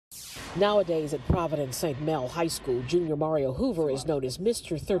Nowadays at Providence St. Mel High School, junior Mario Hoover is known as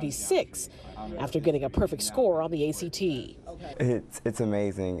Mr. 36 after getting a perfect score on the ACT. It's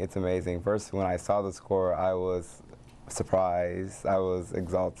amazing. It's amazing. First, when I saw the score, I was surprised, I was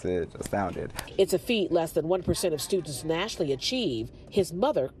exalted, astounded. It's a feat less than 1% of students nationally achieve. His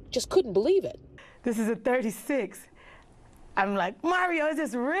mother just couldn't believe it. This is a 36. I'm like, Mario, is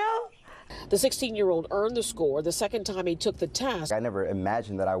this real? The 16-year-old earned the score the second time he took the test. I never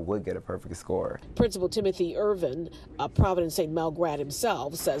imagined that I would get a perfect score. Principal Timothy Irvin, a Providence St. Mel grad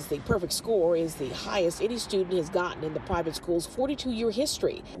himself, says the perfect score is the highest any student has gotten in the private school's 42-year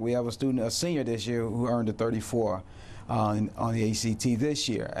history. We have a senior this year who earned a 34 on the ACT this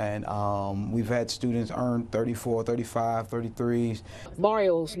year, and we've had students earn 34, 35, 33s.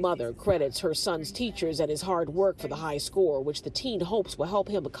 Mario's mother credits her son's teachers and his hard work for the high score, which the teen hopes will help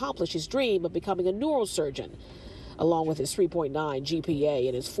him accomplish his dream of becoming a neurosurgeon. Along with his 3.9 GPA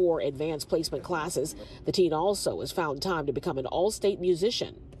and his 4 advanced placement classes, the teen also has found time to become an all-state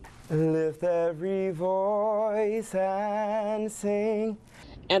musician. Lift every voice and sing.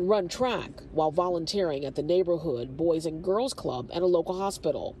 And run track while volunteering at the neighborhood Boys and Girls Club and a local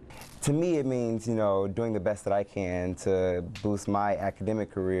hospital. To me, it means, doing the best that I can to boost my academic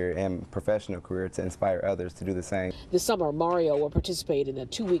career and professional career to inspire others to do the same. This summer, Mario will participate in a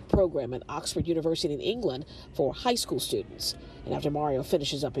 2-week program at Oxford University in England for high school students. And after Mario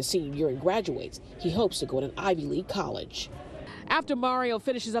finishes up his senior year and graduates, he hopes to go to an Ivy League college. After Mario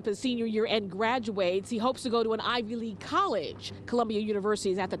finishes up his senior year and graduates, he hopes to go to an Ivy League college. Columbia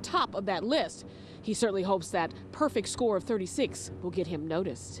University is at the top of that list. He certainly hopes that perfect score of 36 will get him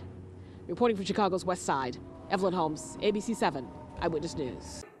noticed. Reporting from Chicago's West Side, Evelyn Holmes, ABC 7 Eyewitness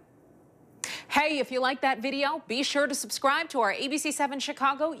News. Hey, if you like that video, be sure to subscribe to our ABC 7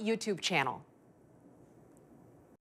 Chicago YouTube channel.